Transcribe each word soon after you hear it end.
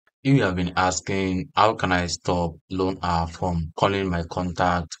You have been asking, how can I stop loan from calling my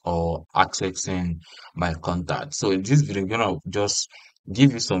contact or accessing my contact? So in this video, I'm gonna just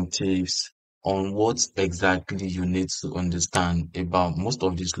give you some tips on what exactly you need to understand about most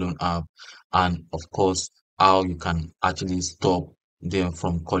of these loan app, and of course, how you can actually stop them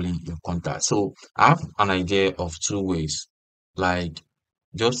from calling your contact. So I have an idea of two ways, like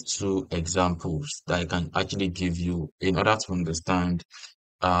just two examples that I can actually give you in order to understand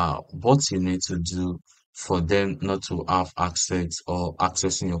what you need to do for them not to have access or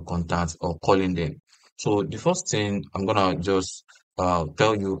accessing your contacts or calling them. So the first thing I'm gonna just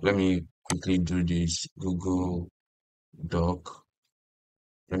tell you, let me quickly do this Google Doc.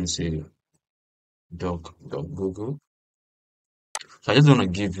 Let me see doc Google. So I just want to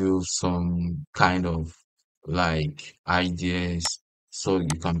give you some kind of like ideas so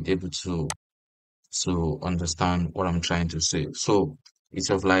you can be able to understand what I'm trying to say. So it's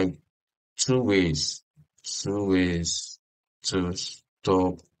of like two ways, two ways to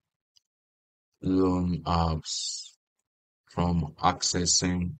stop loan apps from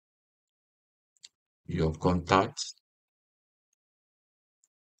accessing your contacts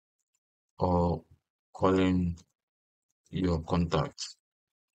or calling your contacts.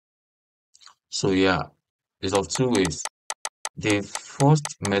 So yeah, it's of two ways. The first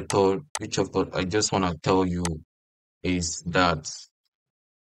method, which of course I just want to tell you, is that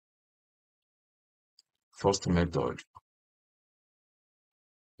first method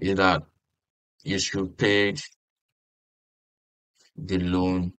is that you should pay the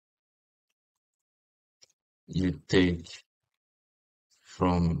loan you take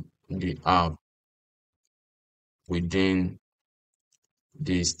from the app within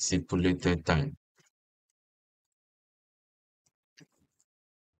the stipulated time.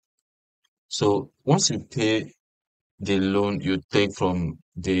 So once you pay the loan you take from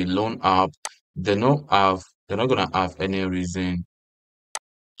the loan app, they're not gonna have any reason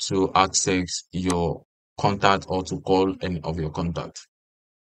to access your contact or to call any of your contact.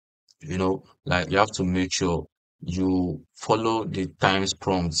 Like you have to make sure you follow the times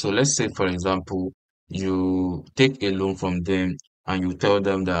prompt. So let's say, for example, you take a loan from them and you tell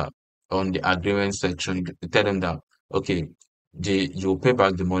them that on the agreement section, you tell them that, okay, you'll pay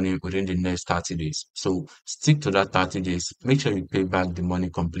back the money within the next 30 days. So stick to that 30 days. Make sure you pay back the money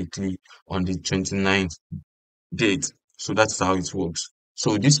completely on the 29th date. So that's how it works.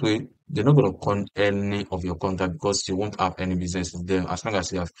 So this way, they're not going to con any of your contact because you won't have any business with them as long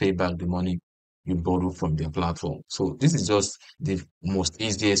as you have paid back the money you borrow from their platform. So this is just the most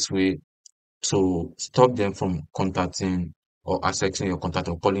easiest way to stop them from contacting or accessing your contact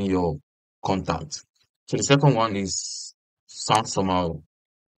or calling your contact. So the second one is sounds somehow,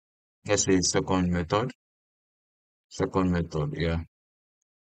 let's say second method. Second method, yeah.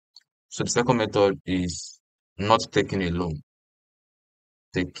 So the second method is not taking a loan,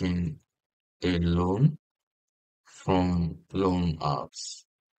 taking a loan from loan apps.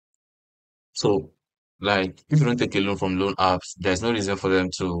 So, like, if you don't take a loan from loan apps, there's no reason for them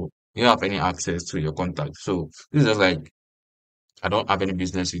to, you don't have any access to your contact. So, this is just like, I don't have any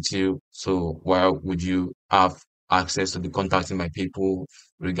business with you. So, why would you have access to be contacting my people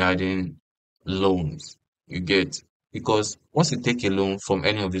regarding loans? You get, because once you take a loan from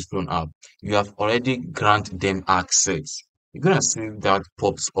any of these loan app, you have already granted them access. You're gonna see that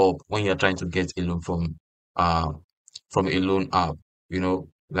pops up when you're trying to get a loan uh from a loan app,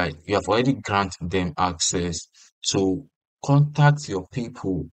 like you have already granted them access to contact your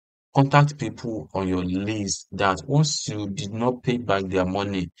people, contact people on your list that once you did not pay back their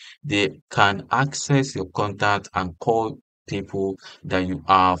money, they can access your contact and call people that you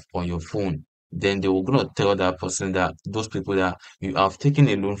have on your phone. Then they will gonna tell that person that those people that you have taken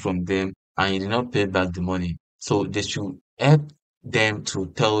a loan from them and you did not pay back the money. So they should help them to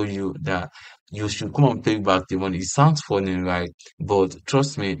tell you that you should come and pay back the money. It sounds funny, right? But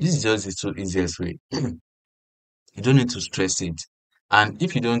trust me, this is just the two easiest way. You don't need to stress it. And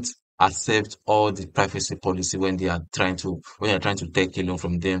if you don't accept all the privacy policy when you're trying to take a loan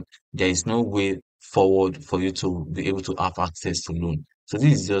from them, there is no way forward for you to be able to have access to loan. So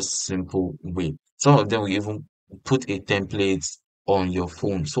this is just simple way. Some of them will even put a template on your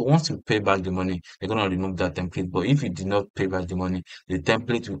phone. So once you pay back the money, they're gonna remove that template. But if you did not pay back the money, the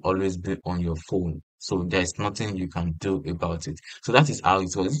template will always be on your phone. So there's nothing you can do about it. So that is how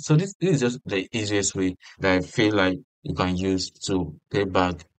it works. So this is just the easiest way that I feel like you can use to pay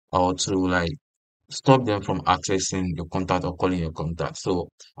back or to like stop them from accessing your contact or calling your contact. So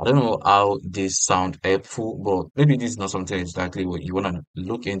I don't know how this sound helpful, but maybe this is not something exactly what you want to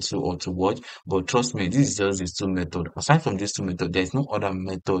look into or to watch. But trust me, this is just these two methods. Aside from these two methods, there's no other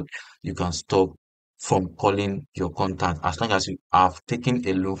method you can stop from calling your contact. As long as you have taken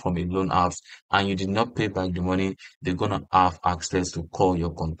a loan from a loan apps and you did not pay back the money, they're gonna have access to call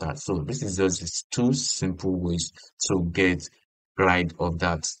your contact. So this is just these two simple ways to get rid of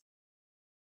that.